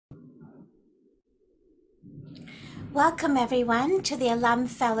Welcome everyone to the Alum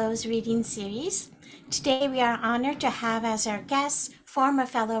Fellows Reading Series. Today we are honored to have as our guests former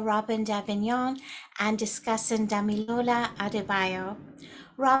fellow Robyn d'Avignon and discussant Damilola Adebayo.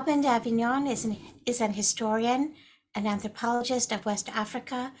 Robyn d'Avignon is an historian, an anthropologist of West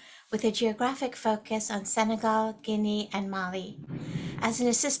Africa with a geographic focus on Senegal, Guinea, and Mali. As an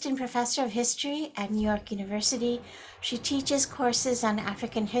assistant professor of history at New York University, she teaches courses on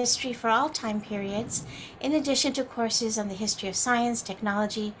African history for all time periods, in addition to courses on the history of science,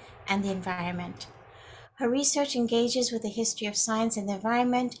 technology, and the environment. Her research engages with the history of science and the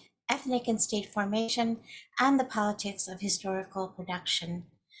environment, ethnic and state formation, and the politics of historical production.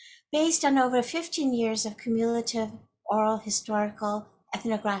 Based on over 15 years of cumulative oral, historical,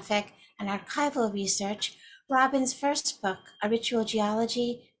 ethnographic, and archival research, Robyn's first book, A Ritual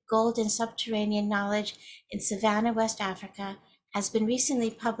Geology, Gold and Subterranean Knowledge in Savanna, West Africa, has been recently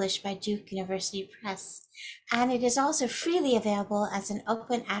published by Duke University Press, and it is also freely available as an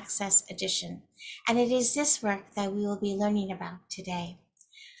open access edition. And it is this work that we will be learning about today.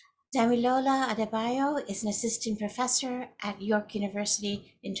 Damilola Adebayo is an assistant professor at York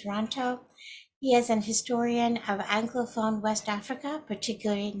University in Toronto. He is an historian of Anglophone West Africa,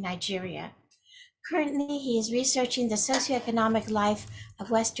 particularly Nigeria. Currently, he is researching the socioeconomic life of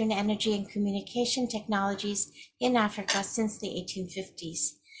Western energy and communication technologies in Africa since the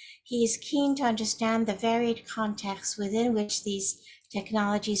 1850s. He is keen to understand the varied contexts within which these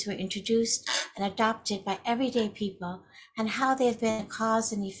technologies were introduced and adopted by everyday people, and how they have been a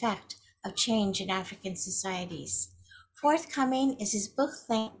cause and effect of change in African societies. Forthcoming is his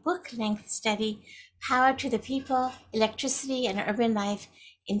book-length study, Power to the People, Electricity and Urban Life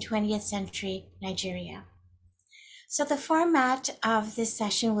in 20th Century Nigeria. So the format of this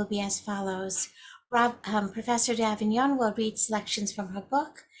session will be as follows. Professor d'Avignon will read selections from her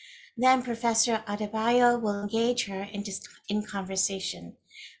book. Then Professor Adebayo will engage her in conversation.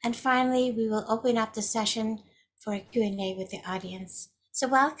 And finally, we will open up the session for a Q&A with the audience. So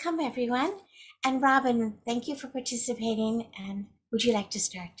welcome everyone. And Robyn, thank you for participating. And would you like to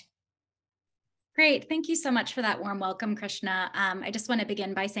start? Great. Thank you so much for that warm welcome, Krishna. I just want to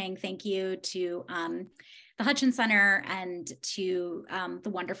begin by saying thank you to the Hutchins Center and to the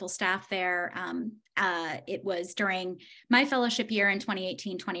wonderful staff there. It was during my fellowship year in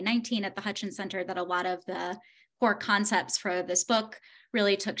 2018-2019 at the Hutchins Center that a lot of the core concepts for this book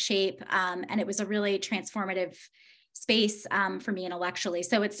really took shape. And it was a really transformative space for me intellectually.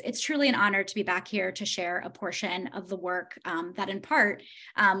 So it's truly an honor to be back here to share a portion of the work that in part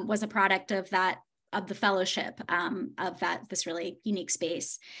was a product of the fellowship of this really unique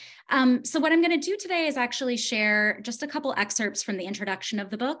space. So what I'm going to do today is actually share just a couple excerpts from the introduction of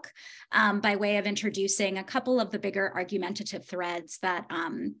the book by way of introducing a couple of the bigger argumentative threads that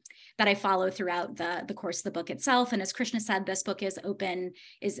I follow throughout the course of the book itself. And as Krishna said, this book is open,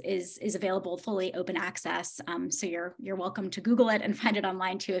 is available fully open access. So you're welcome to Google it and find it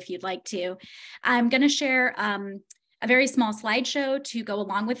online too if you'd like to. I'm going to share a very small slideshow to go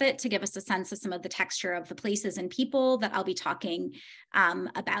along with it to give us a sense of some of the texture of the places and people that I'll be talking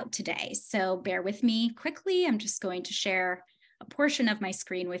about today. So bear with me quickly. I'm just going to share a portion of my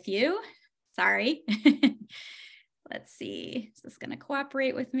screen with you. Sorry. Let's see, is this going to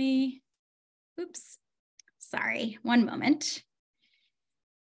cooperate with me? Oops, sorry, one moment.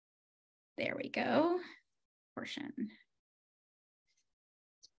 There we go, portion.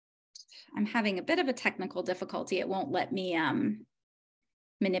 I'm having a bit of a technical difficulty. It won't let me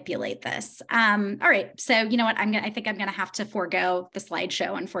manipulate this. All right, so you know what? I think I'm gonna have to forego the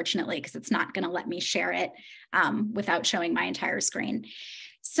slideshow, unfortunately, because it's not gonna let me share it without showing my entire screen.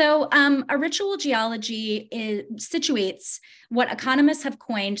 So A Ritual Geology situates what economists have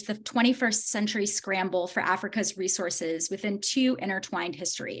coined the 21st century scramble for Africa's resources within two intertwined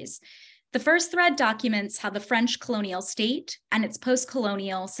histories. The first thread documents how the French colonial state and its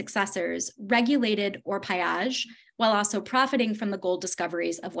post-colonial successors regulated orpaillage while also profiting from the gold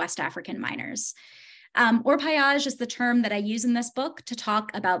discoveries of West African miners. Orpaillage is the term that I use in this book to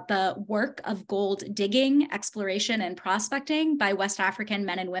talk about the work of gold digging, exploration, and prospecting by West African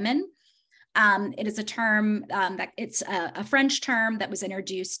men and women. It is a term it's a French term that was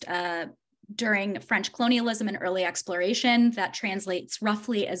introduced during French colonialism and early exploration that translates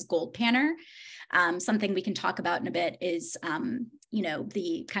roughly as gold panner. Something we can talk about in a bit is,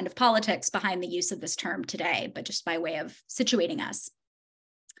 the kind of politics behind the use of this term today, but just by way of situating us.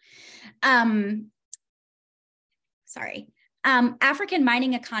 Sorry. African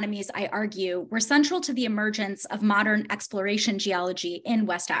mining economies, I argue, were central to the emergence of modern exploration geology in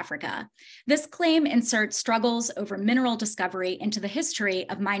West Africa. This claim inserts struggles over mineral discovery into the history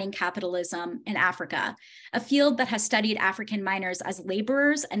of mining capitalism in Africa, a field that has studied African miners as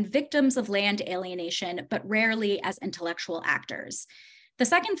laborers and victims of land alienation, but rarely as intellectual actors. The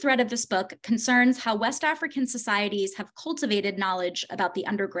second thread of this book concerns how West African societies have cultivated knowledge about the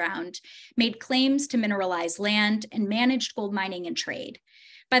underground, made claims to mineralize land, and managed gold mining and trade.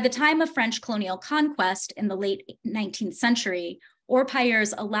 By the time of French colonial conquest in the late 19th century,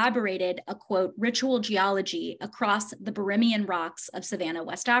 orpailleurs elaborated a, quote, ritual geology across the Birimian rocks of Savanna,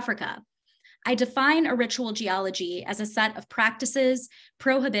 West Africa. I define a ritual geology as a set of practices,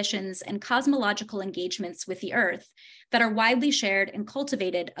 prohibitions, and cosmological engagements with the earth that are widely shared and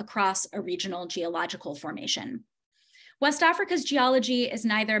cultivated across a regional geological formation. West Africa's geology is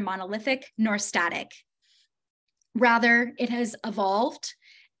neither monolithic nor static. Rather, it has evolved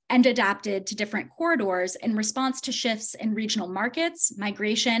and adapted to different corridors in response to shifts in regional markets,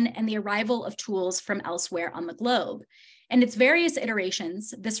 migration, and the arrival of tools from elsewhere on the globe. In its various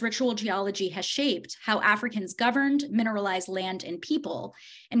iterations, this ritual geology has shaped how Africans governed, mineralized land, and people,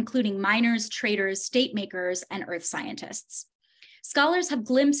 including miners, traders, state makers, and earth scientists. Scholars have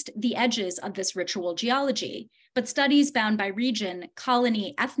glimpsed the edges of this ritual geology, but studies bound by region,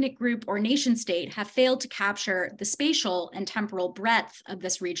 colony, ethnic group, or nation state have failed to capture the spatial and temporal breadth of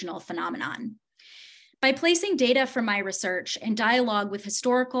this regional phenomenon. By placing data from my research in dialogue with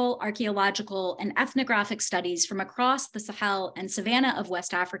historical, archaeological, and ethnographic studies from across the Sahel and Savanna of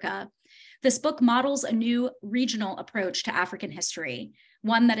West Africa, this book models a new regional approach to African history,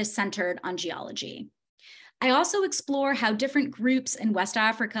 one that is centered on geology. I also explore how different groups in West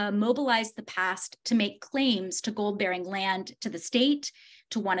Africa mobilized the past to make claims to gold-bearing land to the state,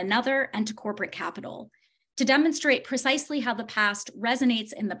 to one another, and to corporate capital. To demonstrate precisely how the past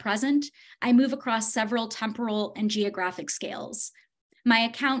resonates in the present, I move across several temporal and geographic scales. My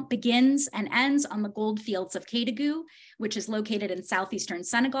account begins and ends on the gold fields of Kédougou, which is located in southeastern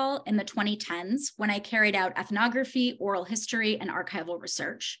Senegal in the 2010s, when I carried out ethnography, oral history, and archival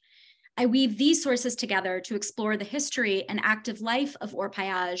research. I weave these sources together to explore the history and active life of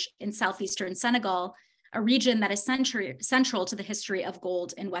orpaillage in southeastern Senegal, a region that is central to the history of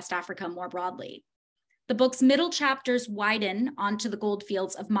gold in West Africa more broadly. The book's middle chapters widen onto the gold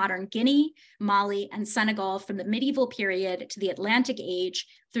fields of modern Guinea, Mali, and Senegal from the medieval period to the Atlantic Age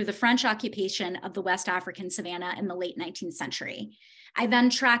through the French occupation of the West African Savanna in the late 19th century. I then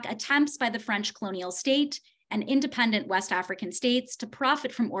track attempts by the French colonial state and independent West African states to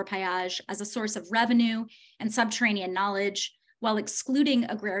profit from orpaillage as a source of revenue and subterranean knowledge, while excluding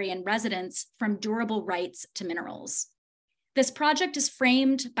agrarian residents from durable rights to minerals. This project is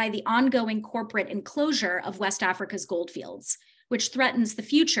framed by the ongoing corporate enclosure of West Africa's goldfields, which threatens the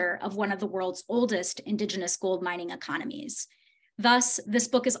future of one of the world's oldest indigenous gold mining economies. Thus, this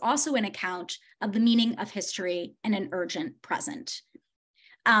book is also an account of the meaning of history and an urgent present.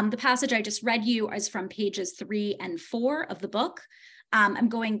 The passage I just read you is from pages 3 and 4 of the book. I'm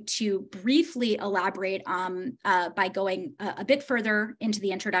going to briefly elaborate by going a bit further into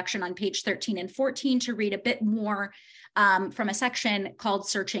the introduction on page 13 and 14 to read a bit more from a section called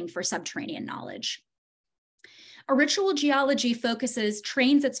Searching for Subterranean Knowledge. A ritual geology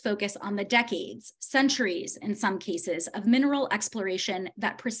trains its focus on the decades, centuries in some cases, of mineral exploration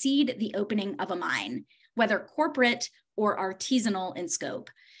that precede the opening of a mine, whether corporate or artisanal in scope.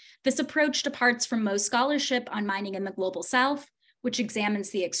 This approach departs from most scholarship on mining in the global South, which examines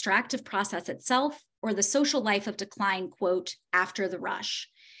the extractive process itself or the social life of decline, quote, after the rush.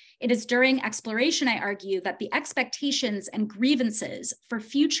 It is during exploration, I argue, that the expectations and grievances for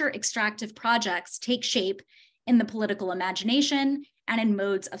future extractive projects take shape in the political imagination and in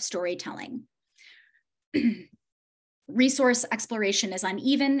modes of storytelling. Resource exploration is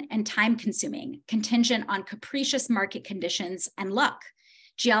uneven and time-consuming, contingent on capricious market conditions and luck.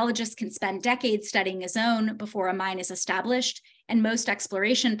 Geologists can spend decades studying a zone before a mine is established, and most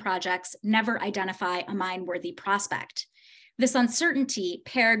exploration projects never identify a mine-worthy prospect. This uncertainty,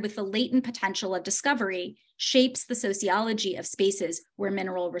 paired with the latent potential of discovery, shapes the sociology of spaces where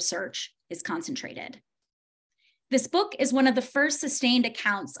mineral research is concentrated. This book is one of the first sustained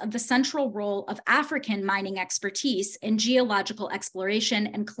accounts of the central role of African mining expertise in geological exploration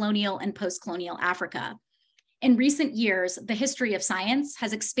in colonial and post-colonial Africa. In recent years, the history of science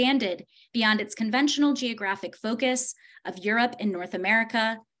has expanded beyond its conventional geographic focus of Europe and North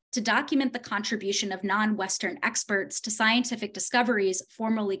America to document the contribution of non-Western experts to scientific discoveries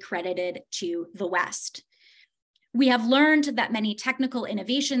formerly credited to the West. We have learned that many technical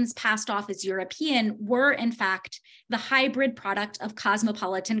innovations passed off as European were, in fact, the hybrid product of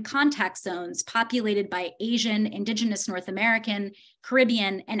cosmopolitan contact zones populated by Asian, indigenous North American,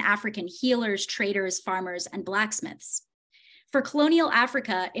 Caribbean, and African healers, traders, farmers, and blacksmiths. For colonial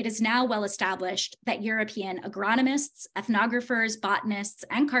Africa, it is now well established that European agronomists, ethnographers, botanists,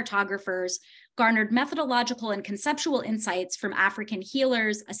 and cartographers garnered methodological and conceptual insights from African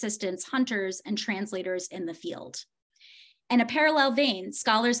healers, assistants, hunters, and translators in the field. In a parallel vein,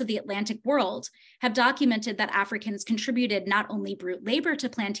 scholars of the Atlantic world have documented that Africans contributed not only brute labor to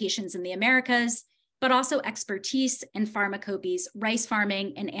plantations in the Americas, but also expertise in pharmacopies, rice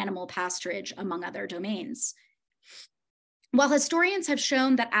farming, and animal pasturage, among other domains. While historians have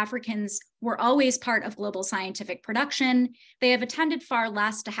shown that Africans were always part of global scientific production, they have attended far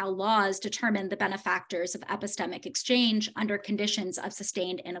less to how laws determine the benefactors of epistemic exchange under conditions of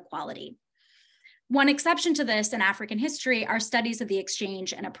sustained inequality. One exception to this in African history are studies of the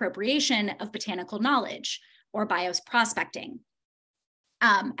exchange and appropriation of botanical knowledge, or bioprospecting.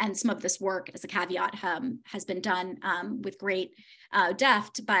 And some of this work, as a caveat, has been done with great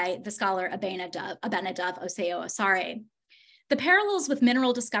deft by the scholar Abenadav Oseo Osare. The parallels with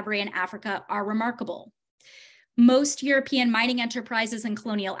mineral discovery in Africa are remarkable. Most European mining enterprises in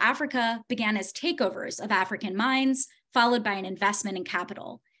colonial Africa began as takeovers of African mines, followed by an investment in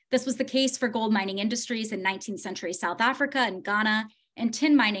capital. This was the case for gold mining industries in 19th century South Africa and Ghana, and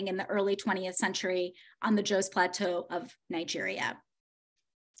tin mining in the early 20th century on the Jos Plateau of Nigeria.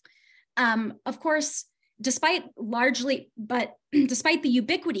 Of course, despite the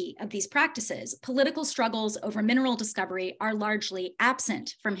ubiquity of these practices, political struggles over mineral discovery are largely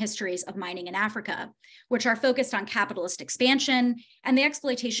absent from histories of mining in Africa, which are focused on capitalist expansion and the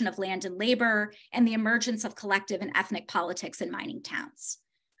exploitation of land and labor and the emergence of collective and ethnic politics in mining towns.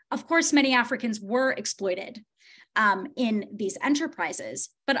 Of course, many Africans were exploited in these enterprises,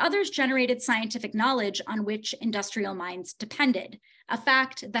 but others generated scientific knowledge on which industrial minds depended, a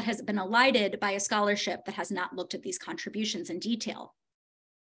fact that has been elided by a scholarship that has not looked at these contributions in detail.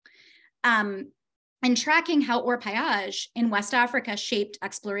 In tracking how orpaillage in West Africa shaped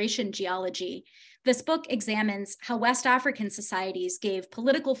exploration geology, this book examines how West African societies gave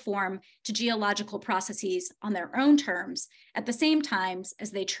political form to geological processes on their own terms at the same time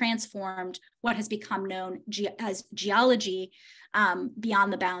as they transformed what has become known as geology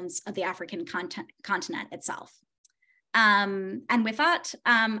beyond the bounds of the African continent itself. And with that,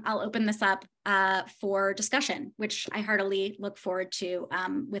 I'll open this up for discussion, which I heartily look forward to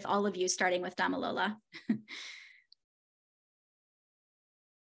with all of you, starting with Damilola.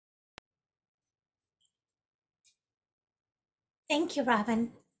 Thank you,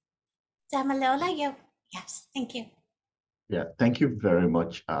 Robyn. Damilola, yes, thank you. Yeah, thank you very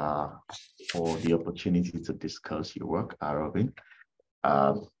much for the opportunity to discuss your work, Robyn.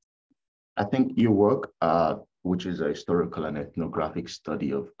 I think your work, which is a historical and ethnographic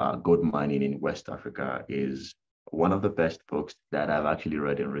study of gold mining in West Africa, is one of the best books that I've actually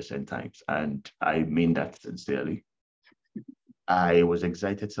read in recent times, and I mean that sincerely. I was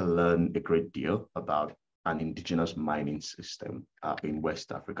excited to learn a great deal about an indigenous mining system in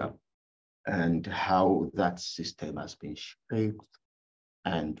West Africa and how that system has been shaped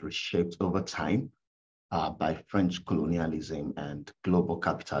and reshaped over time by French colonialism and global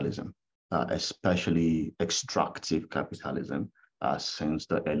capitalism, especially extractive capitalism since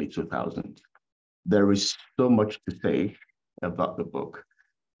the early 2000s. There is so much to say about the book,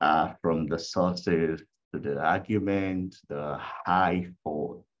 from the sources to the argument, the high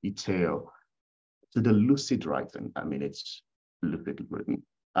for detail, to the lucid writing. I mean, it's lucid written.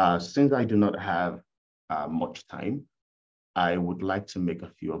 Since I do not have much time, I would like to make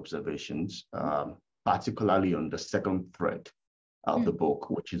a few observations, particularly on the second thread of the book,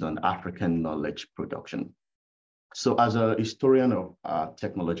 which is on African knowledge production. So as a historian of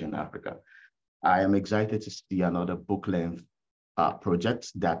technology in Africa, I am excited to see another book-length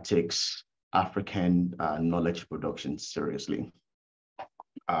project that takes African knowledge production seriously.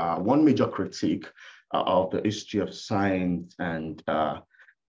 One major critique of the history of science and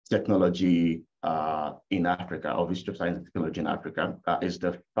technology in Africa, of history of science and technology in Africa, is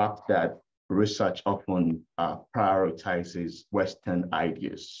the fact that research often prioritizes Western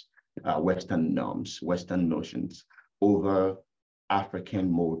ideas, Western norms, Western notions over African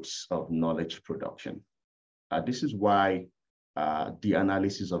modes of knowledge production. This is why the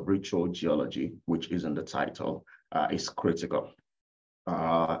analysis of ritual geology, which is in the title, is critical.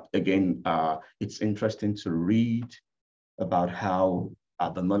 Again, it's interesting to read about how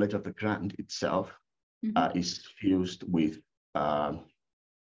the knowledge of the ground itself is fused with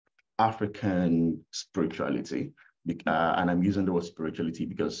African spirituality. And I'm using the word spirituality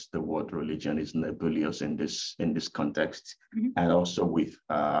because the word religion is nebulous in this context, and also with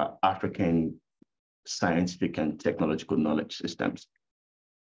African scientific and technological knowledge systems.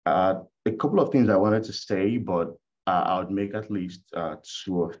 A couple of things I wanted to say, but I would make at least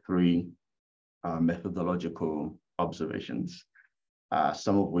 2 or 3 methodological observations,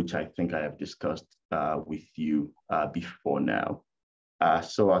 some of which I think I have discussed with you before now.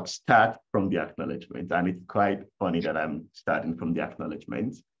 So I'll start from the acknowledgement, and it's quite funny that I'm starting from the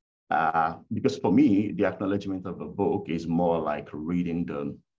acknowledgement, because for me, the acknowledgement of a book is more like reading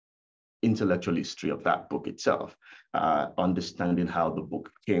the intellectual history of that book itself, understanding how the book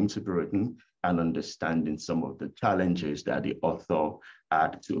came to be written, and understanding some of the challenges that the author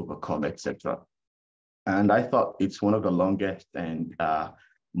had to overcome, etc. And I thought it's one of the longest and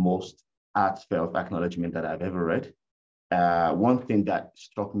most heartfelt acknowledgement that I've ever read. One thing that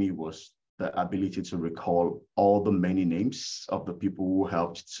struck me was the ability to recall all the many names of the people who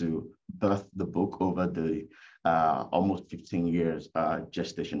helped to birth the book over the almost 15 years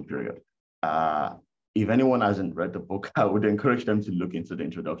gestation period. If anyone hasn't read the book, I would encourage them to look into the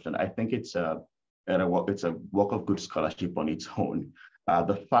introduction. I think it's a work of good scholarship on its own.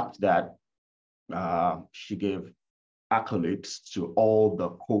 The fact that she gave accolades to all the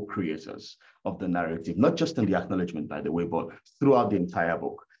co-creators of the narrative, not just in the acknowledgement, by the way, but throughout the entire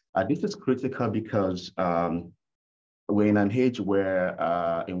book. This is critical because we're in an age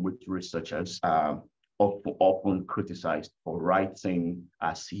where in which researchers are often criticized for writing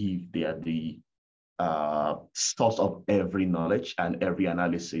as if they are the source of every knowledge and every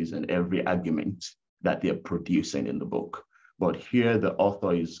analysis and every argument that they're producing in the book. But here the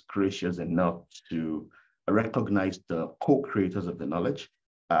author is gracious enough to recognize the co-creators of the knowledge,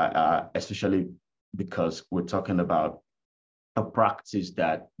 especially because we're talking about a practice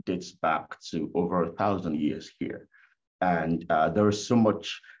that dates back to over 1,000 years here. And there is so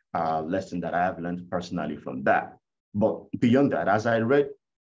much lesson that I have learned personally from that. But beyond that, as I read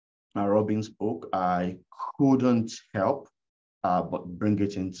Robyn's book, I couldn't help but bring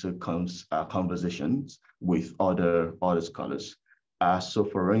it into conversations with other scholars. So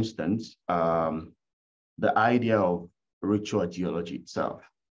for instance, the idea of ritual geology itself.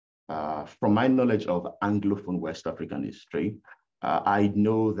 From my knowledge of Anglophone West African history, I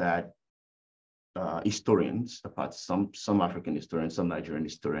know that historians, apart some African historians, some Nigerian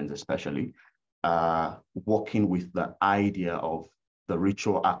historians especially, working with the idea of the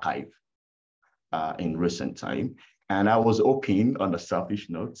ritual archive in recent time. And I was hoping, on a selfish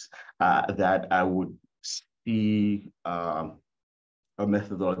note, that I would see a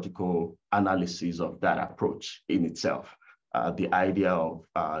methodological analysis of that approach in itself. The idea of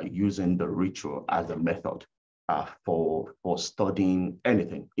using the ritual as a method for studying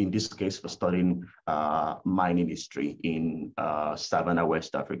anything, in this case, for studying mining history in Savanna,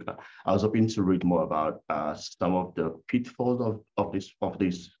 West Africa. I was hoping to read more about some of the pitfalls of this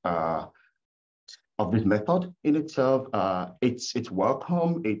method in itself. It's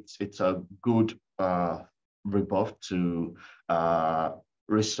welcome. It's a good rebuff to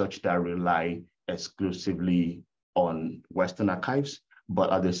research that rely exclusively on Western archives.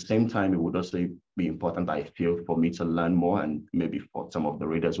 But at the same time, it would also be important, I feel, for me to learn more, and maybe for some of the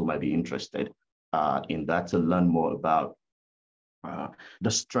readers who might be interested in that, to learn more about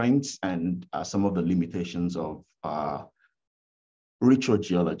the strengths and some of the limitations of ritual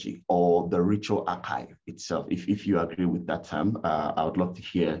geology, or the ritual archive itself. If you agree with that term, I would love to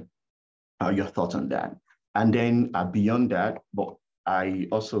hear your thoughts on that. And then beyond that, but I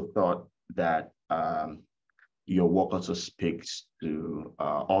also thought that your work also speaks to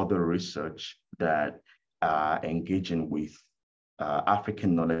other research that engaging with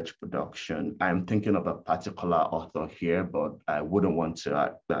African knowledge production. I'm thinking of a particular author here, but I wouldn't want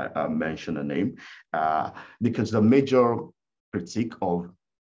to mention a name because the major critique of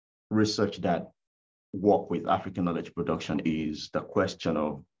research that work with African knowledge production is the question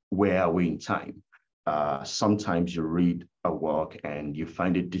of where are we in time? Sometimes you read a work and you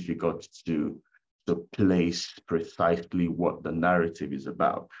find it difficult to place precisely what the narrative is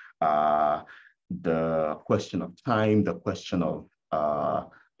about. The question of time, the question of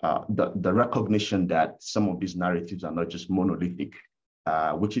the recognition that some of these narratives are not just monolithic,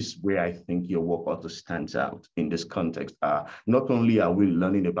 which is where I think your work also stands out in this context. Not only are we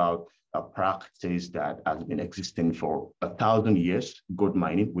learning about a practice that has been existing for 1,000 years, gold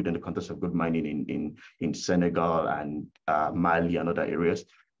mining, within the context of gold mining in Senegal and Mali and other areas,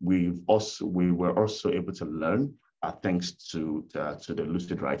 we were also able to learn, thanks to the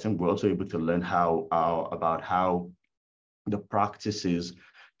lucid writing, we're also able to learn about how the practices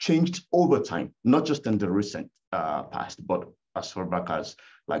changed over time, not just in the recent past, but as far back as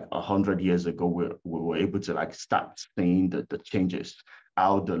like 100 years ago, we were able to like start seeing the changes,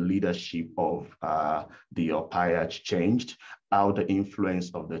 how the leadership of the Opayach changed, how the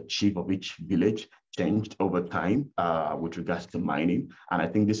influence of the chief of each village changed over time with regards to mining. And I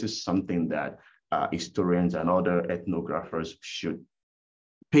think this is something that historians and other ethnographers should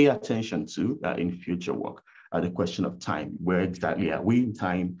pay attention to in future work. The question of time, where exactly are we in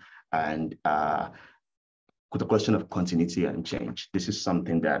time, and the question of continuity and change. This is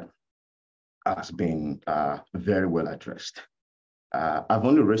something that has been very well addressed. I've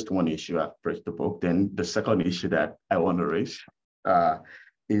only raised one issue. I've raised the book. Then the second issue that I want to raise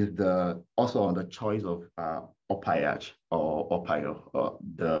is also on the choice of Opayach or Opayo, or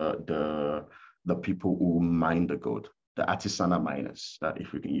the people who mine the gold, the artisanal miners,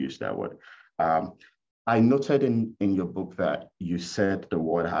 if we can use that word. I noted in your book that you said the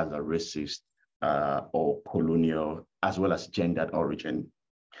word has a racist or colonial as well as gendered origin,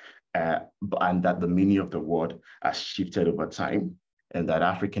 and that the meaning of the word has shifted over time, and that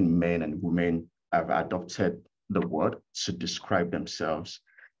African men and women have adopted the word to describe themselves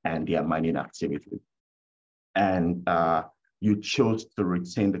and their mining activity. And you chose to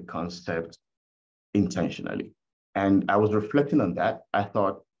retain the concept intentionally. And I was reflecting on that. I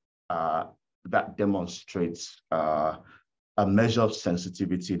thought that demonstrates a measure of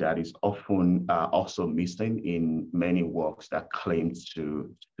sensitivity that is often also missing in many works that claim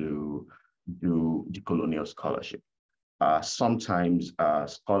to do decolonial scholarship. Sometimes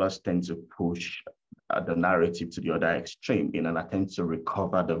scholars tend to push the narrative to the other extreme in an attempt to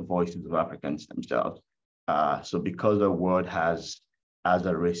recover the voices of Africans themselves. So because the word has a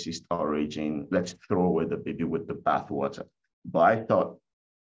racist origin, let's throw away the baby with the bathwater. But I thought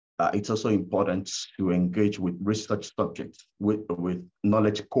it's also important to engage with research subjects, with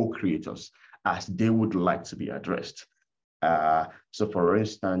knowledge co-creators, as they would like to be addressed. So for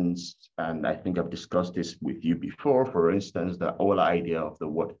instance, and I think I've discussed this with you before, for instance, the whole idea of the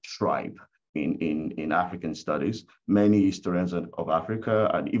word tribe in African studies, many historians of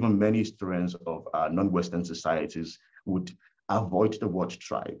Africa and even many historians of non-Western societies would avoid the word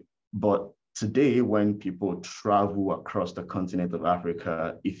tribe. But today, when people travel across the continent of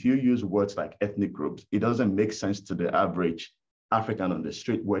Africa, if you use words like ethnic groups, it doesn't make sense to the average African on the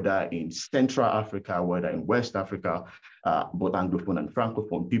street, whether in Central Africa, whether in West Africa, both Anglophone and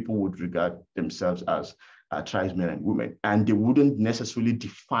Francophone, people would regard themselves as tribesmen and women. And they wouldn't necessarily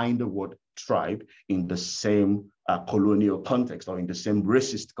define the word tribe in the same colonial context or in the same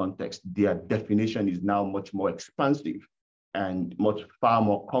racist context. Their definition is now much more expansive and far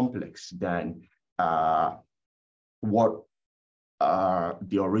more complex than what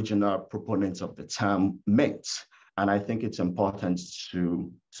the original proponents of the term meant. And I think it's important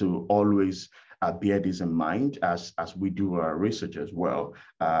to always bear this in mind as we do our research as well.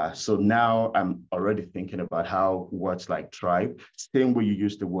 So now I'm already thinking about how words like tribe, same way you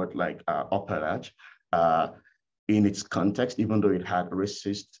use the word like Opayach, in its context, even though it had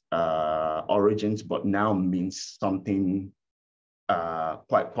racist origins, but now means something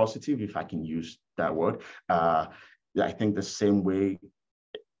quite positive, if I can use that word. I think the same way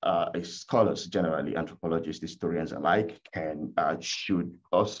scholars, generally anthropologists, historians alike, should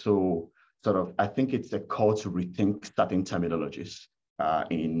also sort of, I think it's a call to rethink certain terminologies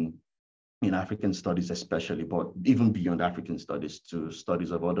in African studies especially, but even beyond African studies to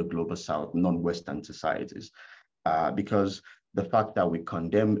studies of other global South, non-Western societies. Because the fact that we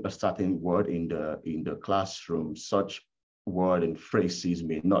condemn a certain word in the classroom, such word and phrases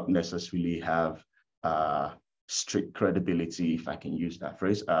may not necessarily have strict credibility, if I can use that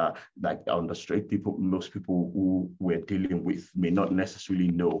phrase. Like on the street, most people who we're dealing with may not necessarily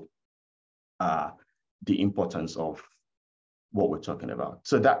know the importance of what we're talking about.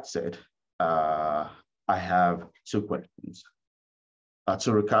 So that said, I have two questions.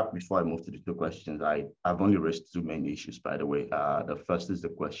 To recap, before I move to the two questions, I've only raised two main issues, by the way. The first is the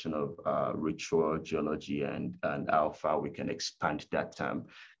question of ritual geology and how far we can expand that term,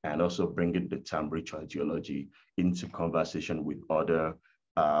 and also bringing the term ritual geology into conversation with other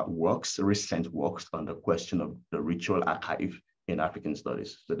works, recent works on the question of the ritual archive in African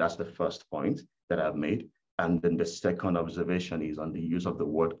studies. So that's the first point that I've made. And then the second observation is on the use of the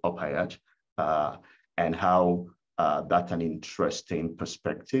word Opayach and how that's an interesting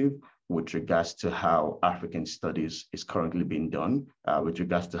perspective with regards to how African studies is currently being done, with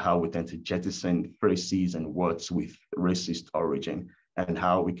regards to how we tend to jettison phrases and words with racist origin, and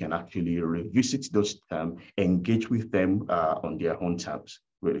how we can actually revisit those terms, engage with them on their own terms,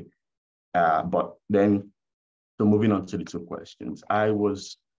 really. But then, so moving on to the two questions, I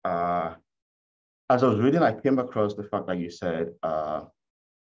was as I was reading, I came across the fact that you said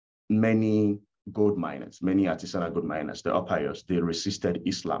many gold miners, many artisanal gold miners, the umpires, they resisted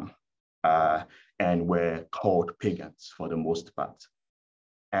Islam and were called pagans for the most part.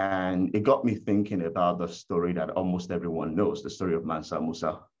 And it got me thinking about the story that almost everyone knows, the story of Mansa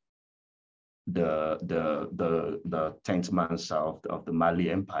Musa, the 10th Mansa of the Mali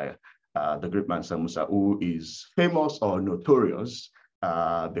Empire, the great Mansa Musa, who is famous or notorious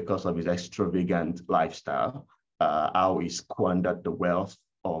because of his extravagant lifestyle, how he squandered the wealth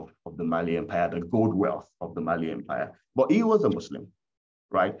of the Mali Empire, the gold wealth of the Mali Empire. But he was a Muslim,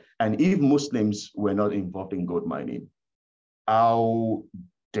 right? And if Muslims were not involved in gold mining, how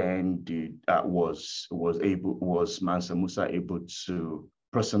then was Mansa Musa able to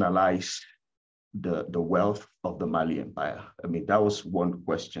personalize the wealth of the Mali Empire? I mean, that was one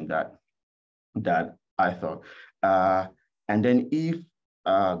question that I thought. And then if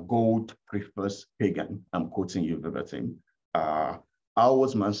gold prefers pagan, I'm quoting you verbatim, how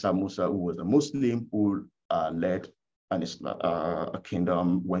was Mansa Musa, who was a Muslim, who led a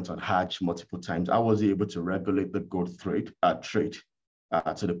kingdom, went on Hajj multiple times, how was he able to regulate the gold trade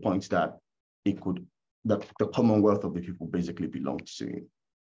to the point that the commonwealth of the people basically belonged to him?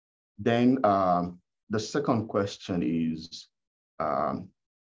 Then the second question is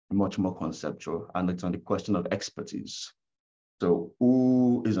much more conceptual, and it's on the question of expertise. So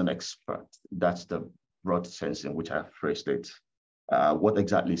who is an expert? That's the broad sense in which I phrased it. What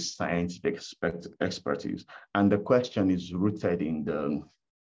exactly is scientific expertise? And the question is rooted in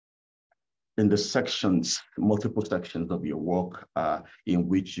the sections, multiple sections of your work in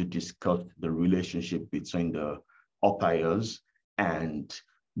which you discuss the relationship between the umpires and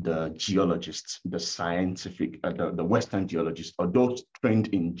the geologists, the scientific, the Western geologists, or those trained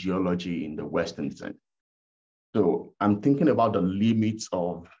in geology in the Western sense. So I'm thinking about the limits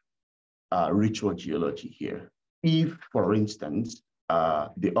of ritual geology here. If, for instance,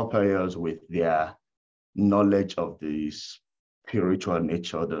 the umpires with their knowledge of the spiritual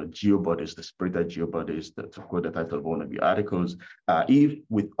nature, the geobodies, the spiritual geobodies, to quote the title of one of your articles, if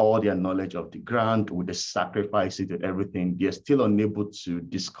with all their knowledge of the ground, with the sacrifices and everything, they're still unable to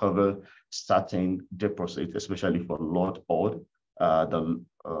discover certain deposits, especially for Lord Ord, the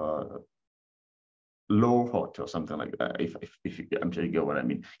low hot or something like that. If I'm sure you get what I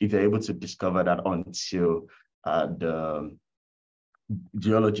mean. If they're able to discover that until the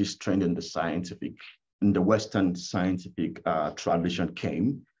geologists trained in the Western scientific tradition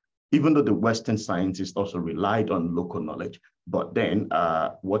came, even though the Western scientists also relied on local knowledge, but then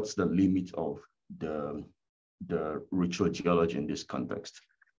what's the limit of the ritual geology in this context?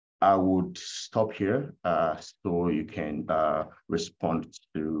 I would stop here so you can respond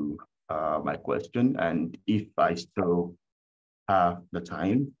to my question. And if I still have the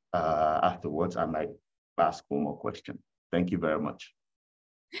time afterwards, I might ask one more question. Thank you very much.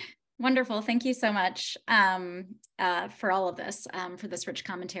 Wonderful. Thank you so much for all of this, for this rich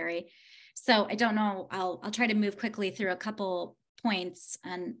commentary. So I don't know, I'll try to move quickly through a couple points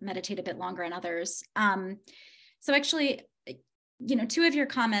and meditate a bit longer on others. So actually, two of your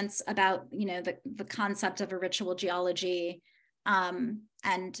comments about, the concept of a ritual geology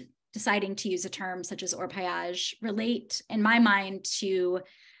and deciding to use a term such as orpaillage relate, in my mind, to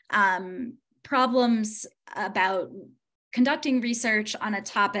problems about conducting research on a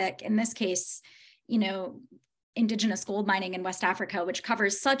topic, in this case, indigenous gold mining in West Africa, which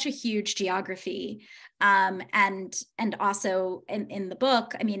covers such a huge geography. And also in the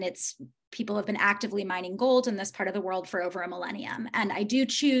book, I mean, people have been actively mining gold in this part of the world for over a millennium. And I do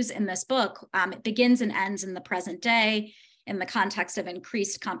choose in this book, it begins and ends in the present day, in the context of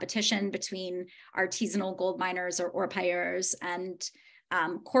increased competition between artisanal gold miners or orpailleurs and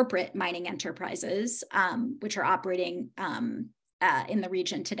corporate mining enterprises, which are operating in the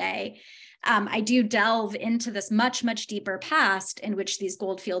region today. I do delve into this much, much deeper past in which these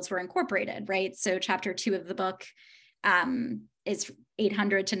gold fields were incorporated, right? So chapter 2 of the book is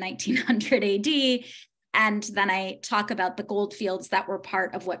 800 to 1900 AD. And then I talk about the gold fields that were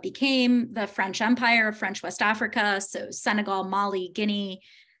part of what became the French Empire of French West Africa. So Senegal, Mali, Guinea,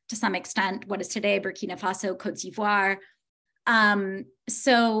 to some extent, what is today Burkina Faso, Cote d'Ivoire.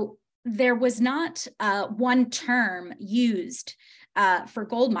 So there was not one term used for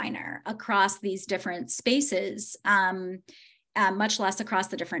gold miner across these different spaces, much less across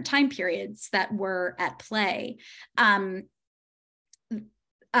the different time periods that were at play.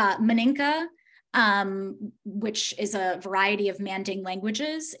 Maninka, which is a variety of Manding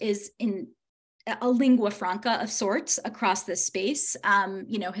languages, is in a lingua franca of sorts across this space.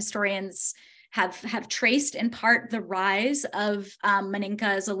 Historians have traced in part the rise of Maninka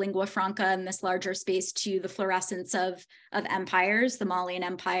as a lingua franca in this larger space to the fluorescence of empires, the Malian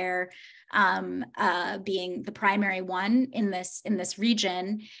Empire being the primary one in this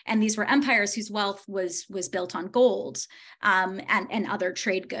region. And these were empires whose wealth was built on gold and other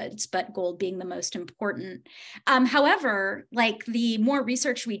trade goods, but gold being the most important. However, like the more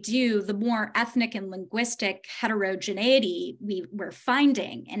research we do, the more ethnic and linguistic heterogeneity we're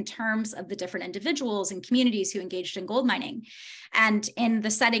finding in terms of the different individuals and communities who engaged in gold mining. And in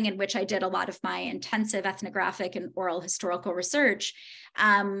the setting in which I did a lot of my intensive ethnographic and oral historical research,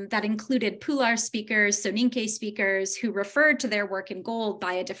 that included Pular speakers, Soninke speakers, who referred to their work in gold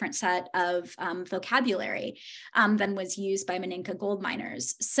by a different set of vocabulary than was used by Maninka gold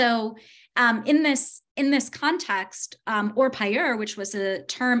miners. So in this context, orpailleur, which was a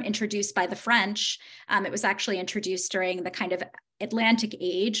term introduced by the French, it was actually introduced during the kind of Atlantic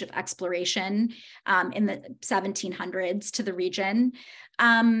age of exploration in the 1700s to the region,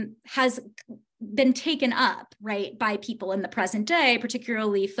 has been taken up, right, by people in the present day,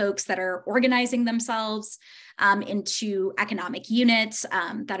 particularly folks that are organizing themselves into economic units,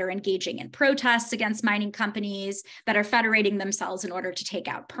 that are engaging in protests against mining companies, that are federating themselves in order to take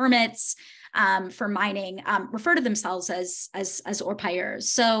out permits for mining, refer to themselves as orpailleurs.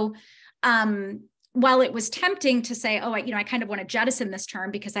 So while it was tempting to say, oh, I kind of want to jettison this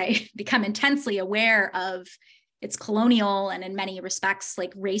term because I become intensely aware of its colonial and in many respects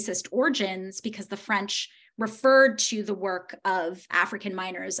like racist origins, because the French referred to the work of African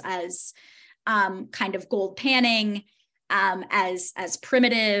miners as kind of gold panning, as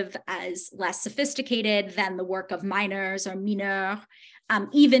primitive, as less sophisticated than the work of miners or mineurs,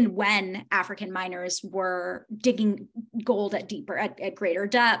 even when African miners were digging gold at greater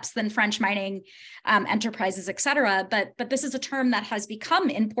depths than French mining enterprises, et cetera. But this is a term that has become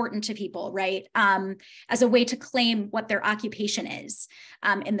important to people, right? As a way to claim what their occupation is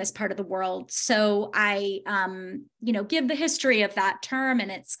in this part of the world. So I, give the history of that term and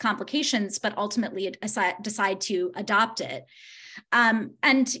its complications, but ultimately decide to adopt it. I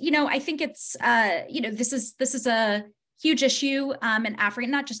think it's, this is a huge issue in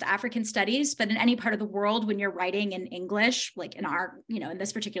African, not just African studies, but in any part of the world when you're writing in English, like in our, in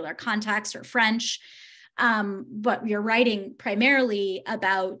this particular context, or French, but you're writing primarily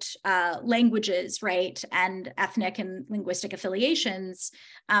about languages, right, and ethnic and linguistic affiliations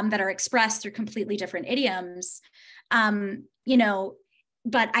that are expressed through completely different idioms,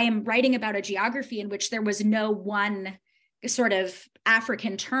 but I am writing about a geography in which there was no one sort of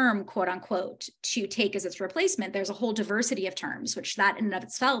African term, quote unquote, to take as its replacement. There's a whole diversity of terms, which that in and of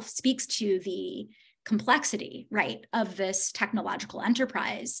itself speaks to the complexity, right, of this technological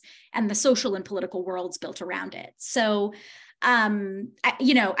enterprise and the social and political worlds built around it. So,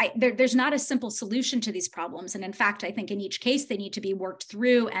 there's not a simple solution to these problems. And in fact, I think in each case, they need to be worked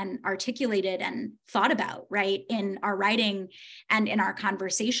through and articulated and thought about, right, in our writing and in our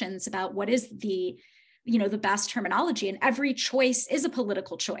conversations about what is the best terminology. And every choice is a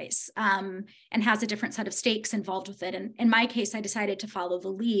political choice and has a different set of stakes involved with it. And in my case, I decided to follow the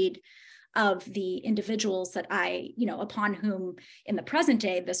lead of the individuals that upon whom in the present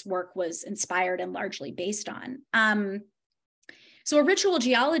day, this work was inspired and largely based on. So a ritual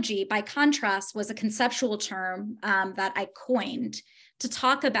geology, by contrast, was a conceptual term that I coined to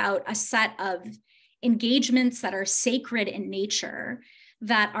talk about a set of engagements that are sacred in nature,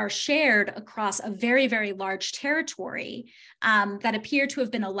 that are shared across a very, very large territory, that appear to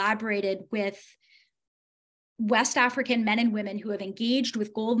have been elaborated with West African men and women who have engaged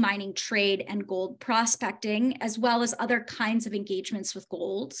with gold mining trade and gold prospecting, as well as other kinds of engagements with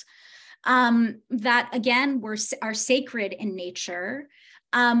gold, that again are sacred in nature,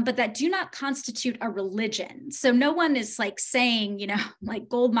 but that do not constitute a religion. So no one is like saying, like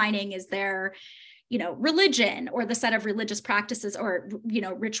gold mining is their religion, or the set of religious practices or,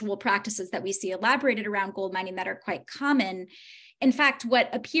 ritual practices that we see elaborated around gold mining that are quite common. In fact, what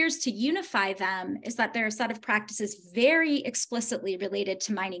appears to unify them is that there are a set of practices very explicitly related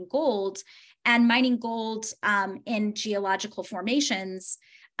to mining gold, and mining gold in geological formations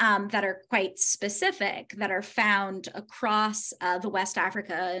that are quite specific, that are found across the West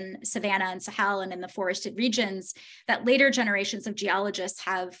Africa and Savanna and Sahel and in the forested regions that later generations of geologists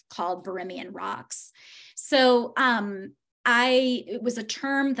have called Birimian rocks. So it was a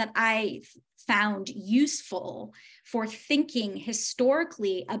term that I found useful for thinking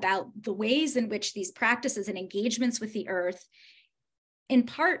historically about the ways in which these practices and engagements with the earth, in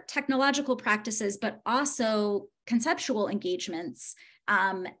part technological practices, but also conceptual engagements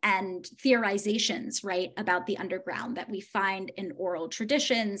and theorizations, right, about the underground that we find in oral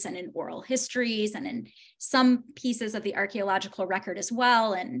traditions and in oral histories and in some pieces of the archaeological record as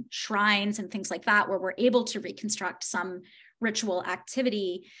well, and shrines and things like that, where we're able to reconstruct some ritual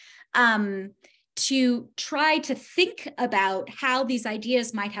activity, to try to think about how these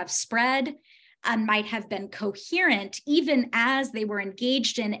ideas might have spread and might have been coherent, even as they were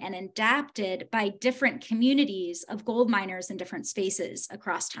engaged in and adapted by different communities of gold miners in different spaces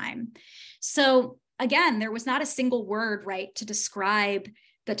across time. So again, there was not a single word, right, to describe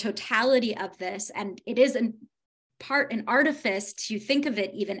the totality of this. And it is in part an artifice to think of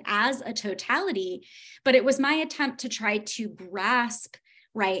it even as a totality, but it was my attempt to try to grasp,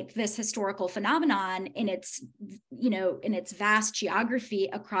 right, this historical phenomenon in its, in its vast geography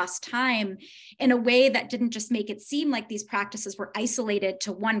across time, in a way that didn't just make it seem like these practices were isolated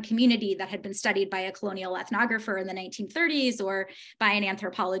to one community that had been studied by a colonial ethnographer in the 1930s or by an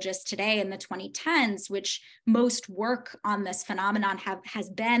anthropologist today in the 2010s, which most work on this phenomenon has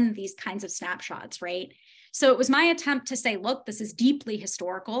been these kinds of snapshots, right? So it was my attempt to say, look, this is deeply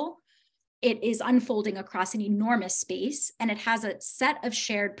historical. It is unfolding across an enormous space, and it has a set of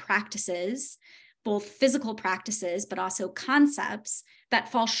shared practices, both physical practices, but also concepts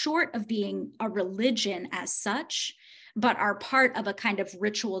that fall short of being a religion as such, but are part of a kind of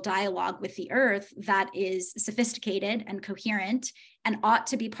ritual dialogue with the earth that is sophisticated and coherent and ought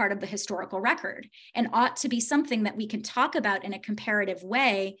to be part of the historical record and ought to be something that we can talk about in a comparative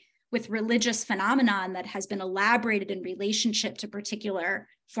way with religious phenomenon that has been elaborated in relationship to particular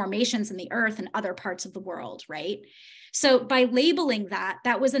formations in the earth and other parts of the world, right? So by labeling that,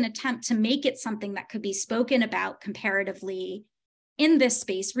 that was an attempt to make it something that could be spoken about comparatively in this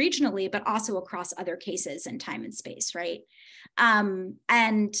space regionally, but also across other cases in time and space, right?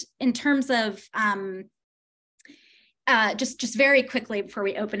 And in terms of, just very quickly before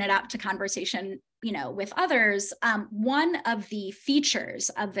we open it up to conversation, with others, one of the features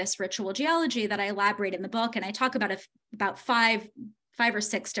of this ritual geology that I elaborate in the book, and I talk about five or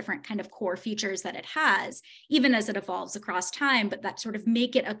six different kind of core features that it has, even as it evolves across time, but that sort of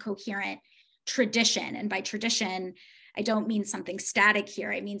make it a coherent tradition. And by tradition, I don't mean something static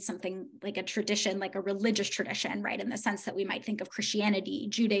here. I mean something like a tradition, like a religious tradition, right? In the sense that we might think of Christianity,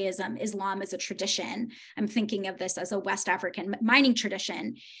 Judaism, Islam as a tradition. I'm thinking of this as a West African mining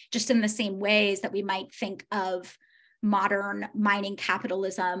tradition, just in the same ways that we might think of modern mining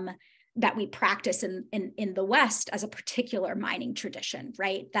capitalism that we practice in the West as a particular mining tradition,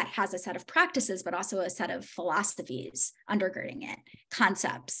 right? That has a set of practices, but also a set of philosophies undergirding it,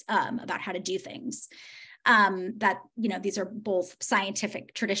 concepts about how to do things. That, these are both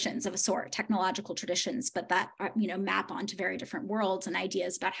scientific traditions of a sort, technological traditions, but that, map onto very different worlds and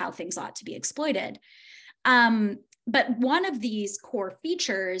ideas about how things ought to be exploited. But one of these core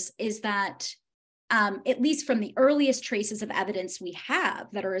features is that, at least from the earliest traces of evidence we have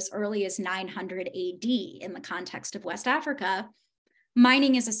that are as early as 900 AD in the context of West Africa,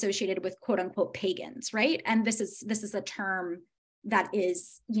 mining is associated with quote unquote pagans, right? And this is a term that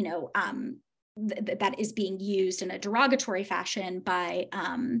is, that is being used in a derogatory fashion by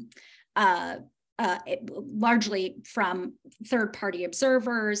largely from third-party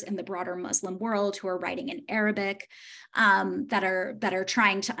observers in the broader Muslim world who are writing in Arabic, that are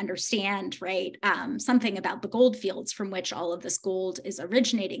trying to understand, right, something about the gold fields from which all of this gold is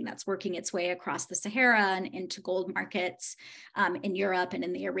originating, that's working its way across the Sahara and into gold markets in Europe and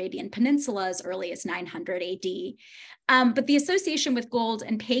in the Arabian Peninsula as early as 900 AD. But the association with gold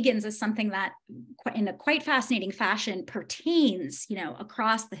and pagans is something that, in a quite fascinating fashion, pertains,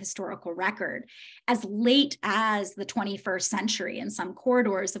 across the historical record as late as the 21st century in some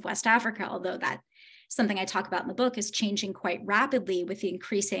corridors of West Africa, although that something I talk about in the book is changing quite rapidly with the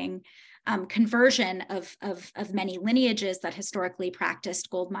increasing conversion of many lineages that historically practiced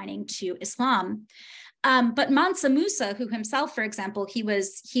gold mining to Islam. But Mansa Musa, who himself, for example, he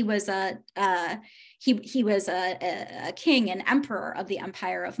was a king and emperor of the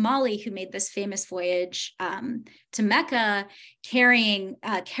Empire of Mali, who made this famous voyage to Mecca, carrying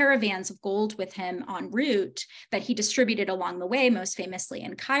caravans of gold with him en route that he distributed along the way, most famously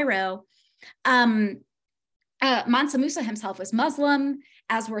in Cairo. Mansa Musa himself was Muslim,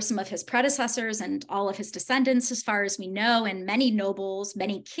 as were some of his predecessors and all of his descendants, as far as we know, and many nobles,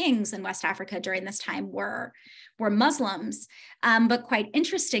 many kings in West Africa during this time were Muslims. But quite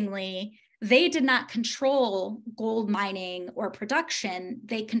interestingly, they did not control gold mining or production,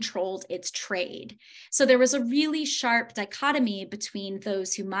 they controlled its trade. So there was a really sharp dichotomy between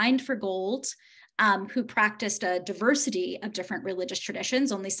those who mined for gold who practiced a diversity of different religious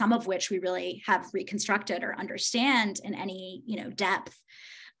traditions, only some of which we really have reconstructed or understand in any, depth.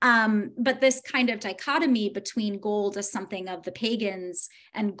 But this kind of dichotomy between gold as something of the pagans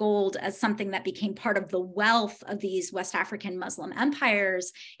and gold as something that became part of the wealth of these West African Muslim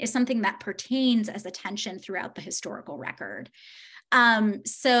empires is something that pertains as a tension throughout the historical record.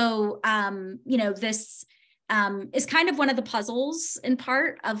 This is kind of one of the puzzles in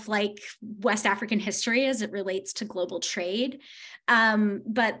part of West African history as it relates to global trade.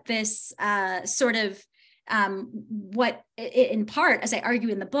 But this what in part, as I argue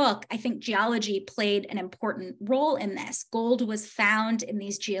in the book, I think geology played an important role in this. Gold was found in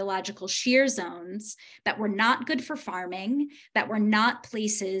these geological shear zones that were not good for farming, that were not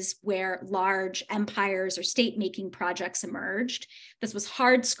places where large empires or state-making projects emerged. This was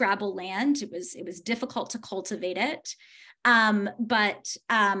hard scrabble land. It was difficult to cultivate it.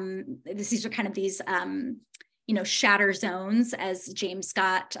 These are kind of these shatter zones, as James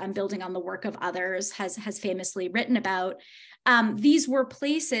Scott, building on the work of others, has famously written about. These were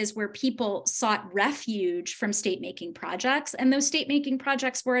places where people sought refuge from state-making projects, and those state-making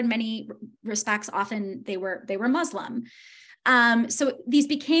projects were, in many respects, often they were Muslim. So these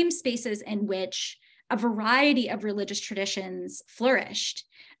became spaces in which a variety of religious traditions flourished.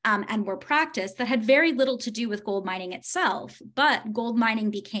 And were practiced that had very little to do with gold mining itself, but gold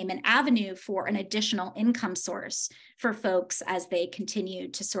mining became an avenue for an additional income source for folks as they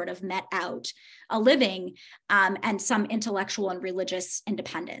continued to sort of met out a living and some intellectual and religious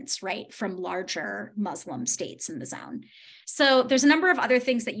independence, right, from larger Muslim states in the zone. So there's a number of other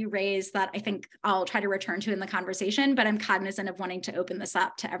things that you raised that I think I'll try to return to in the conversation, but I'm cognizant of wanting to open this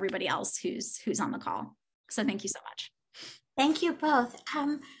up to everybody else who's on the call. So thank you so much. Thank you both.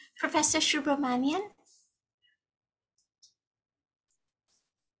 Professor Subramanian?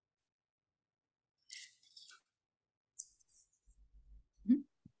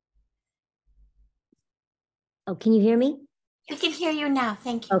 Oh, can you hear me? We can hear you now.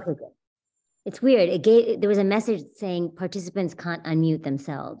 Thank you. Okay, good. It's weird. There was a message saying participants can't unmute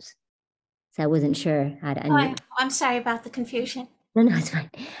themselves. So I wasn't sure how to unmute. I'm sorry about the confusion. No, it's fine.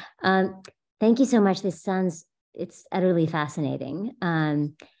 Thank you so much. It's utterly fascinating.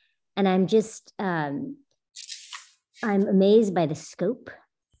 And I'm just, I'm amazed by the scope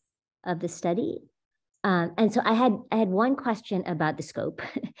of the study. And so I had one question about the scope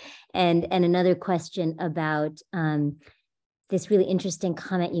and another question about this really interesting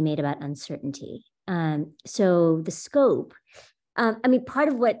comment you made about uncertainty. So the scope, part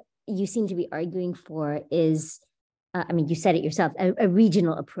of what you seem to be arguing for is, you said it yourself, a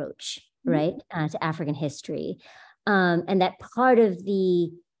regional approach, right, to African history. And that part of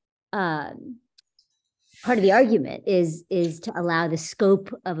the argument is to allow the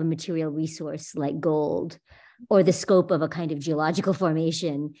scope of a material resource like gold or the scope of a kind of geological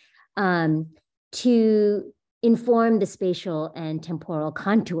formation to inform the spatial and temporal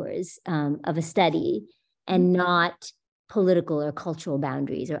contours of a study and not political or cultural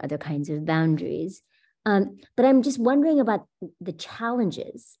boundaries or other kinds of boundaries. But I'm just wondering about the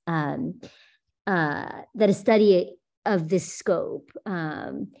challenges that a study of this scope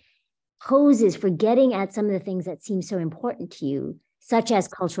poses for getting at some of the things that seem so important to you, such as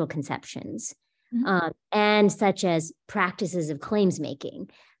cultural conceptions and such as practices of claims making,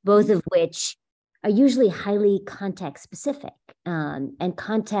 both of which are usually highly context specific and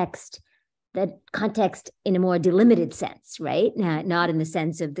context in a more delimited sense, right? Not in the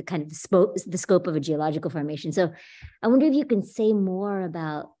sense of the kind of the scope of a geological formation. So I wonder if you can say more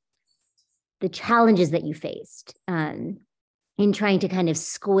about the challenges that you faced in trying to kind of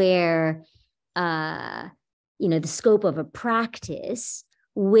square, the scope of a practice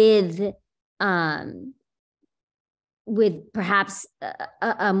with perhaps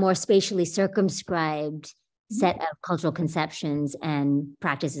a more spatially circumscribed set of cultural conceptions and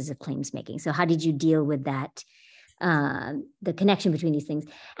practices of claims making. So how did you deal with that, the connection between these things?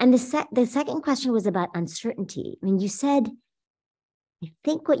 And the second question was about uncertainty. I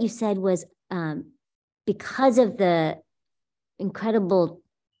think what you said was because of the incredible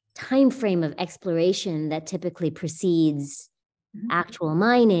time frame of exploration that typically precedes actual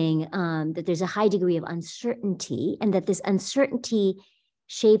mining, that there's a high degree of uncertainty, and that this uncertainty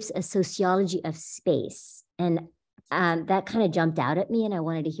shapes a sociology of space. And that kind of jumped out at me, and I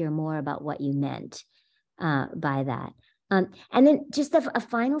wanted to hear more about what you meant by that. And then just a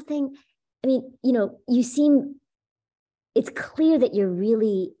final thing, it's clear that you're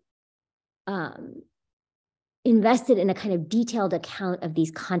really invested in a kind of detailed account of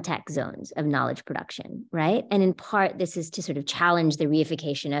these contact zones of knowledge production, right? And in part, this is to sort of challenge the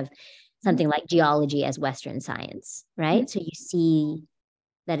reification of something like geology as Western science, right? So you see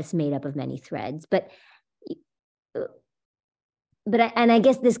that it's made up of many threads, and I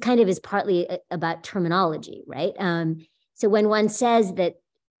guess this kind of is partly about terminology, right? So when one says that,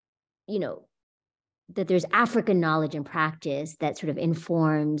 that there's African knowledge and practice that sort of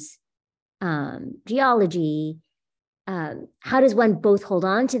informs geology, how does one both hold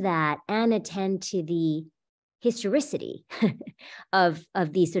on to that and attend to the historicity of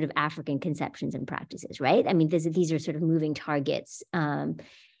these sort of African conceptions and practices, right? I mean, these are sort of moving targets, and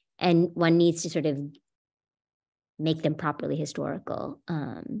one needs to sort of make them properly historical.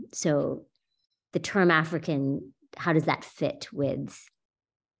 So the term African, how does that fit with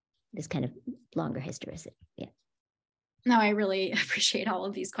this kind of longer historicity? Yeah. No, I really appreciate all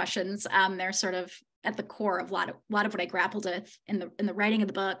of these questions. They're sort of at the core of a lot of what I grappled with in the writing of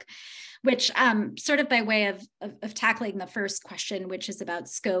the book, which sort of by way of tackling the first question, which is about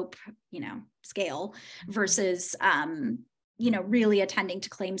scope, scale versus really attending to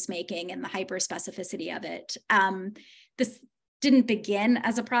claims making and the hyper specificity of it. This didn't begin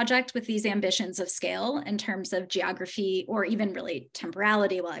as a project with these ambitions of scale in terms of geography or even really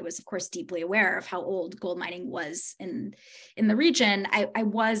temporality. While I was, of course, deeply aware of how old gold mining was in the region, I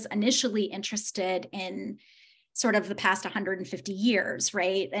was initially interested in sort of the past 150 years,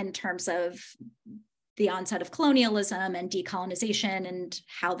 right, in terms of the onset of colonialism and decolonization and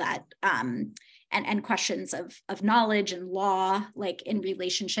how that and questions of knowledge and law, like in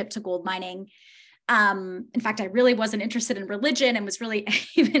relationship to gold mining. In fact, I really wasn't interested in religion and was really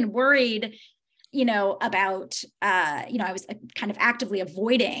even worried, about, I was kind of actively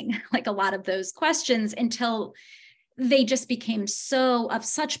avoiding like a lot of those questions until they just became of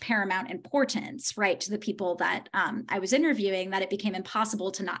such paramount importance, right, to the people that I was interviewing, that it became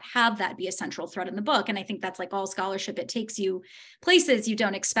impossible to not have that be a central thread in the book. And I think that's like all scholarship. It takes you places you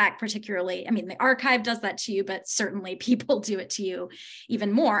don't expect, particularly. I mean, the archive does that to you, but certainly people do it to you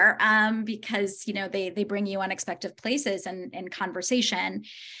even more because, they bring you unexpected places and conversation.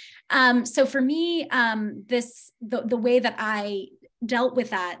 So for me, the way that I dealt with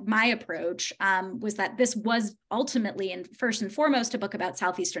that, my approach was that this was ultimately and first and foremost a book about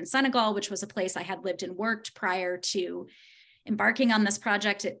southeastern Senegal, which was a place I had lived and worked prior to embarking on this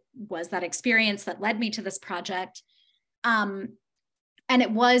project. It was that experience that led me to this project. And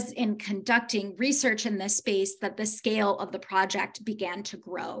it was in conducting research in this space that the scale of the project began to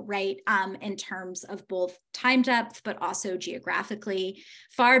grow, right? In terms of both time depth, but also geographically,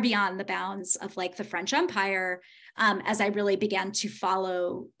 far beyond the bounds of like the French Empire, as I really began to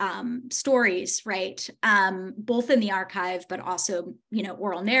follow stories, right? Both in the archive, but also,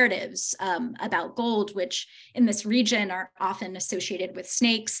 oral narratives about gold, which in this region are often associated with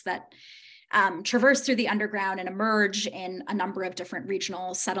snakes that traverse through the underground and emerge in a number of different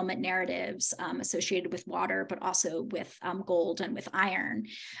regional settlement narratives associated with water, but also with gold and with iron.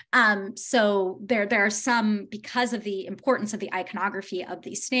 So there are some, because of the importance of the iconography of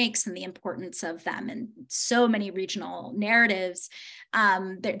these snakes and the importance of them in so many regional narratives,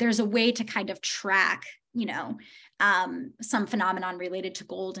 there's a way to kind of track, some phenomenon related to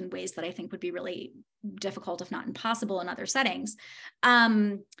gold in ways that I think would be really difficult, if not impossible, in other settings.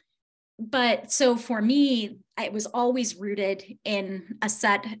 But so for me, it was always rooted in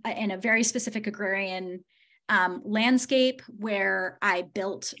a very specific agrarian landscape where I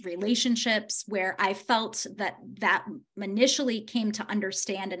built relationships, where I felt that initially came to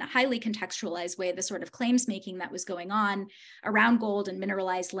understand in a highly contextualized way the sort of claims making that was going on around gold and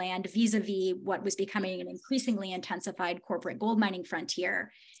mineralized land vis-a-vis what was becoming an increasingly intensified corporate gold mining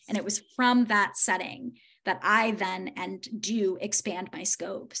frontier. And it was from that setting that I then do expand my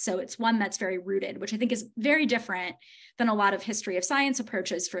scope. So it's one that's very rooted, which I think is very different than a lot of history of science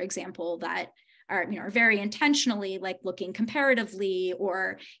approaches, for example, that are very intentionally like looking comparatively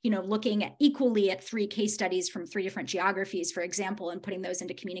or, looking at equally at 3 case studies from 3 different geographies, for example, and putting those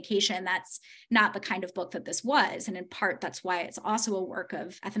into communication. That's not the kind of book that this was. And in part, that's why it's also a work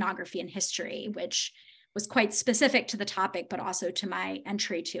of ethnography and history, which was quite specific to the topic, but also to my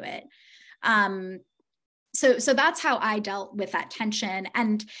entry to it. So that's how I dealt with that tension.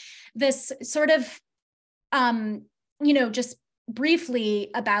 And this sort of, just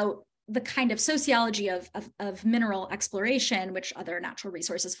briefly about the kind of sociology of mineral exploration, which other natural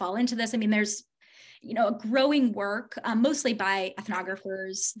resources fall into this. I mean, there's, a growing work, mostly by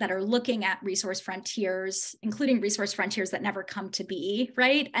ethnographers that are looking at resource frontiers, including resource frontiers that never come to be,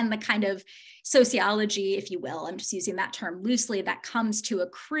 right? And the kind of sociology, if you will, I'm just using that term loosely, that comes to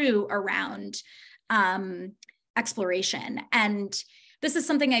accrue around exploration. And this is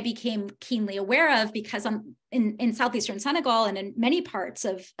something I became keenly aware of because in southeastern Senegal and in many parts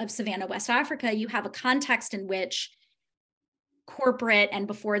of Savanna, West Africa, you have a context in which corporate and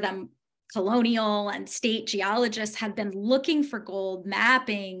before them colonial and state geologists have been looking for gold,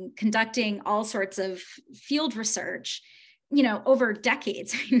 mapping, conducting all sorts of field research, over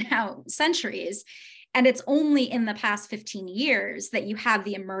decades, now centuries. And it's only in the past 15 years that you have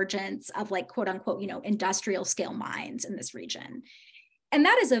the emergence of like, quote unquote, industrial scale mines in this region. And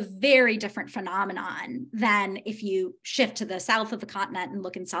that is a very different phenomenon than if you shift to the south of the continent and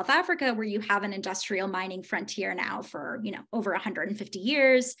look in South Africa, where you have an industrial mining frontier now for, over 150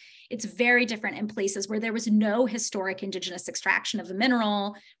 years. It's very different in places where there was no historic indigenous extraction of the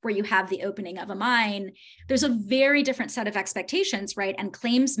mineral, where you have the opening of a mine. There's a very different set of expectations, right? And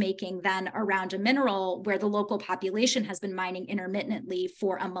claims making than around a mineral where the local population has been mining intermittently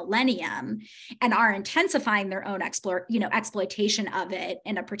for a millennium and are intensifying their own exploitation of it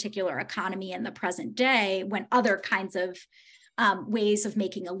in a particular economy in the present day, when other kinds of ways of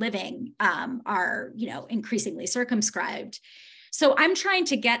making a living are, increasingly circumscribed. So I'm trying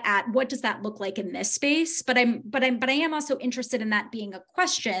to get at what does that look like in this space, but I am also interested in that being a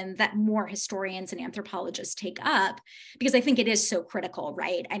question that more historians and anthropologists take up, because I think it is so critical,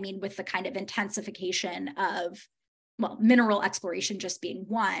 right? I mean, with the kind of intensification of, well, mineral exploration just being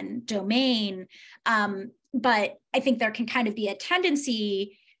one domain, but I think there can kind of be a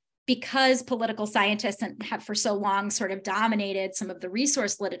tendency, because political scientists have for so long sort of dominated some of the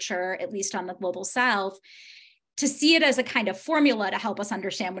resource literature, at least on the global south, to see it as a kind of formula to help us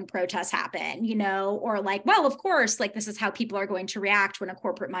understand when protests happen, or like, well, of course, like this is how people are going to react when a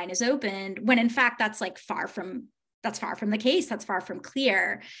corporate mine is opened, when in fact that's like far from the case, that's far from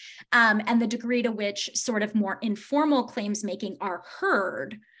clear. And the degree to which sort of more informal claims making are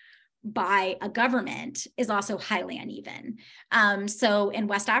heard by a government is also highly uneven. So in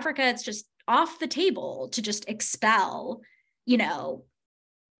West Africa, it's just off the table to just expel,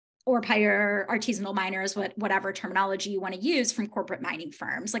 or hire artisanal miners, whatever terminology you want to use, from corporate mining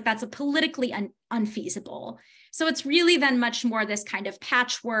firms. Like that's a politically unfeasible. So it's really then much more this kind of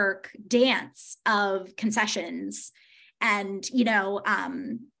patchwork dance of concessions and,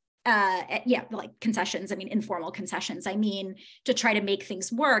 like concessions, I mean, informal concessions, to try to make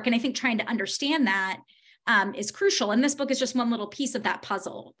things work. And I think trying to understand that is crucial. And this book is just one little piece of that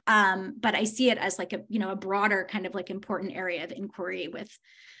puzzle. But I see it as like a broader kind of like important area of inquiry with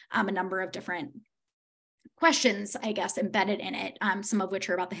a number of different questions, I guess, embedded in it, some of which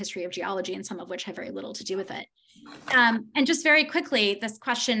are about the history of geology and some of which have very little to do with it. And just very quickly, this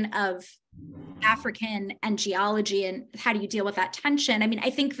question of African and geology and how do you deal with that tension? I mean, I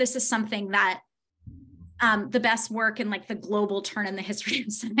think this is something that the best work in like the global turn in the history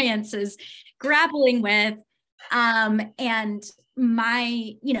of science is grappling with. And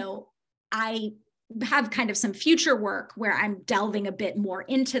I have kind of some future work where I'm delving a bit more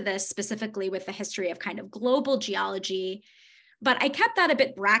into this, specifically with the history of kind of global geology. But I kept that a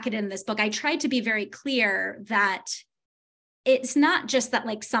bit bracketed in this book. I tried to be very clear that it's not just that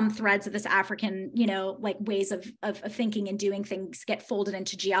like some threads of this African, like ways of thinking and doing things get folded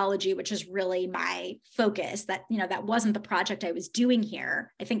into geology, which is really my focus. That, that wasn't the project I was doing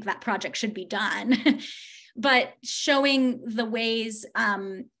here. I think that project should be done. But showing the ways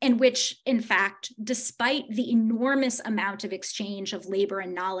in which, in fact, despite the enormous amount of exchange of labor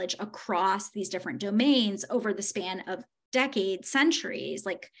and knowledge across these different domains over the span of decades, centuries,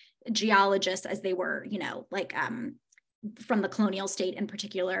 like geologists as they were, from the colonial state in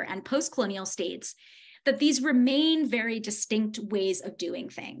particular and post-colonial states, that these remain very distinct ways of doing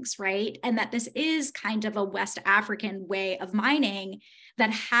things, right? And that this is kind of a West African way of mining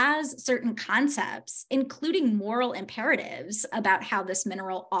that has certain concepts, including moral imperatives about how this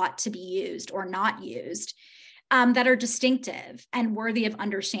mineral ought to be used or not used, that are distinctive and worthy of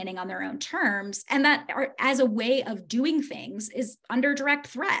understanding on their own terms, and that are, as a way of doing things, is under direct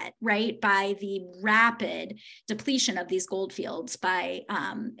threat, right, by the rapid depletion of these gold fields by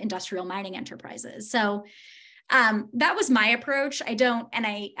industrial mining enterprises. So that was my approach. I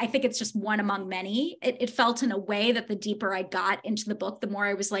think it's just one among many. It felt in a way that the deeper I got into the book, the more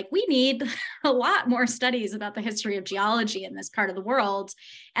I was like, we need a lot more studies about the history of geology in this part of the world.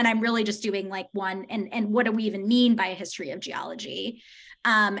 And I'm really just doing like one, and what do we even mean by a history of geology?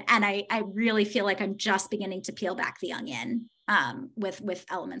 And I really feel like I'm just beginning to peel back the onion with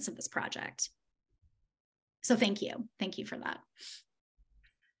elements of this project. So thank you. Thank you for that.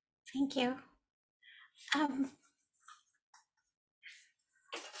 Thank you.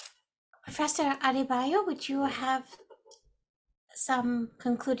 Professor Adebayo, would you have some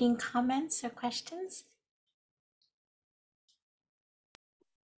concluding comments or questions?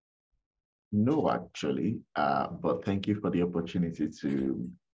 No, actually, but thank you for the opportunity to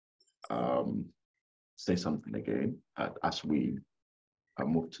um, say something again as we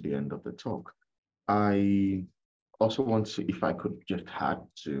move to the end of the talk. I also want to, if I could just add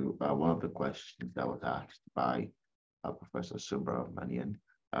to one of the questions that was asked by Professor Subramanian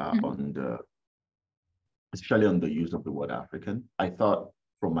on the, especially on the use of the word African. I thought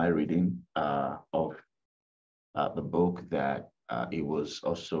from my reading of the book that it was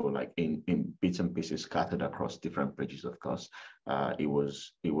also like in bits and pieces scattered across different pages, of course. It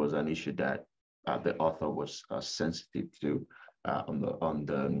was an issue that the author was sensitive to on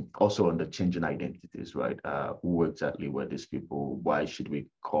the also on the changing identities, right? Who exactly were these people? Why should we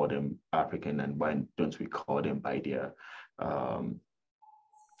call them African, and why don't we call them by their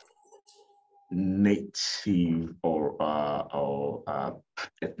native or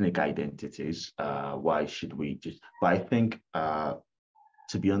ethnic identities? Why should we just? But I think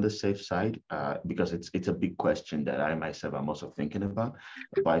to be on the safe side, because it's a big question that I myself am also thinking about.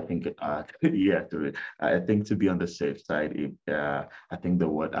 But I think yeah, I think to be on the safe side, I think the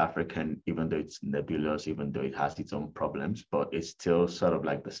word African, even though it's nebulous, even though it has its own problems, but it's still sort of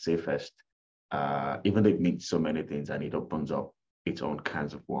like the safest. Even though it means so many things and it opens up its own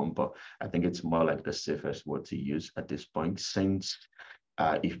kinds of worms, but I think it's more like the safest word to use at this point, since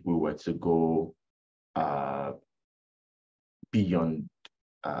if we were to go beyond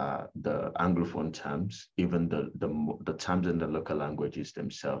the Anglophone terms, even the terms in the local languages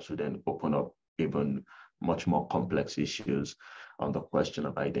themselves would then open up even much more complex issues on the question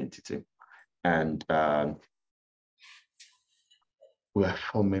of identity. And we have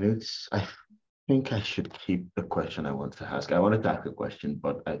 4 minutes. I think I should keep the question I want to ask. I wanted to ask a question,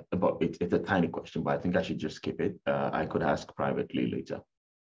 but it's a tiny question, but I think I should just keep it. I could ask privately later.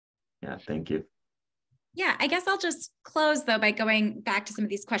 Yeah, thank you. Yeah, I guess I'll just close though by going back to some of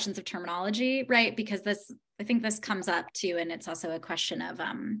these questions of terminology, right? Because I think this comes up too, and it's also a question of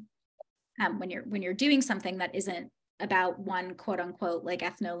when you're doing something that isn't about one quote unquote like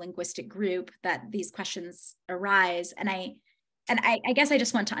ethno-linguistic group, that these questions arise. And I guess I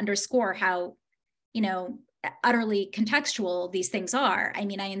just want to underscore how, utterly contextual these things are. I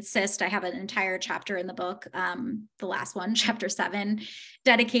mean, I insist, I have an entire chapter in the book, the last one, chapter 7,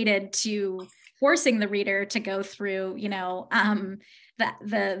 dedicated to forcing the reader to go through,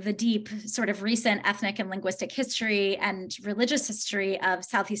 the deep sort of recent ethnic and linguistic history and religious history of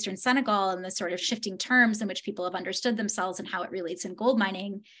southeastern Senegal, and the sort of shifting terms in which people have understood themselves and how it relates in gold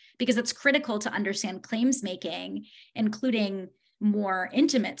mining, because it's critical to understand claims making, including more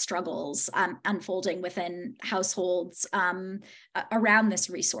intimate struggles unfolding within households around this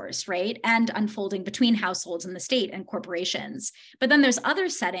resource, right? And unfolding between households and the state and corporations. But then there's other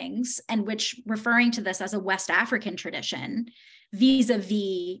settings in which referring to this as a West African tradition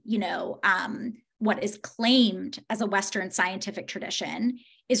vis-a-vis, what is claimed as a Western scientific tradition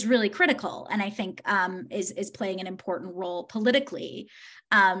is really critical. And I think is playing an important role politically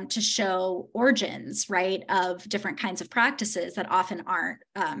to show origins, right, of different kinds of practices that often aren't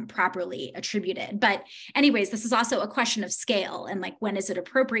properly attributed. But anyways, this is also a question of scale, and like, when is it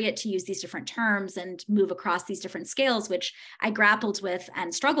appropriate to use these different terms and move across these different scales, which I grappled with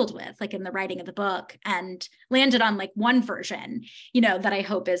and struggled with, like in the writing of the book, and landed on like one version, that I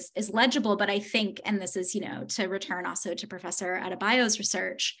hope is legible. But I think, and this is, to return also to Professor Adebayo's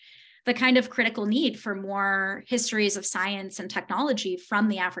research, the kind of critical need for more histories of science and technology from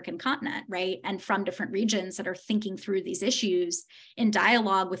the African continent, right? And from different regions that are thinking through these issues in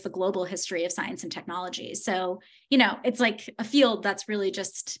dialogue with the global history of science and technology. So, it's like a field that's really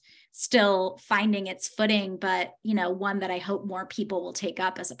just still finding its footing, but, one that I hope more people will take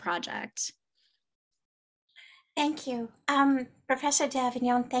up as a project. Thank you. Professor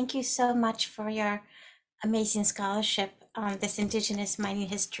Davignon, thank you so much for your amazing scholarship on this Indigenous mining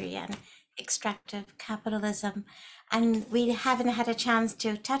history and extractive capitalism. And we haven't had a chance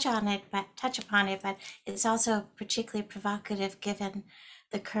to touch upon it, but it's also particularly provocative given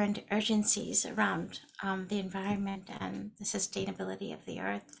the current urgencies around the environment and the sustainability of the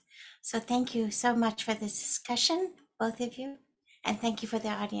earth. So thank you so much for this discussion, both of you. And thank you for the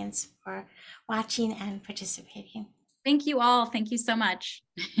audience for watching and participating. Thank you all. Thank you so much.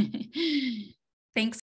 Thanks.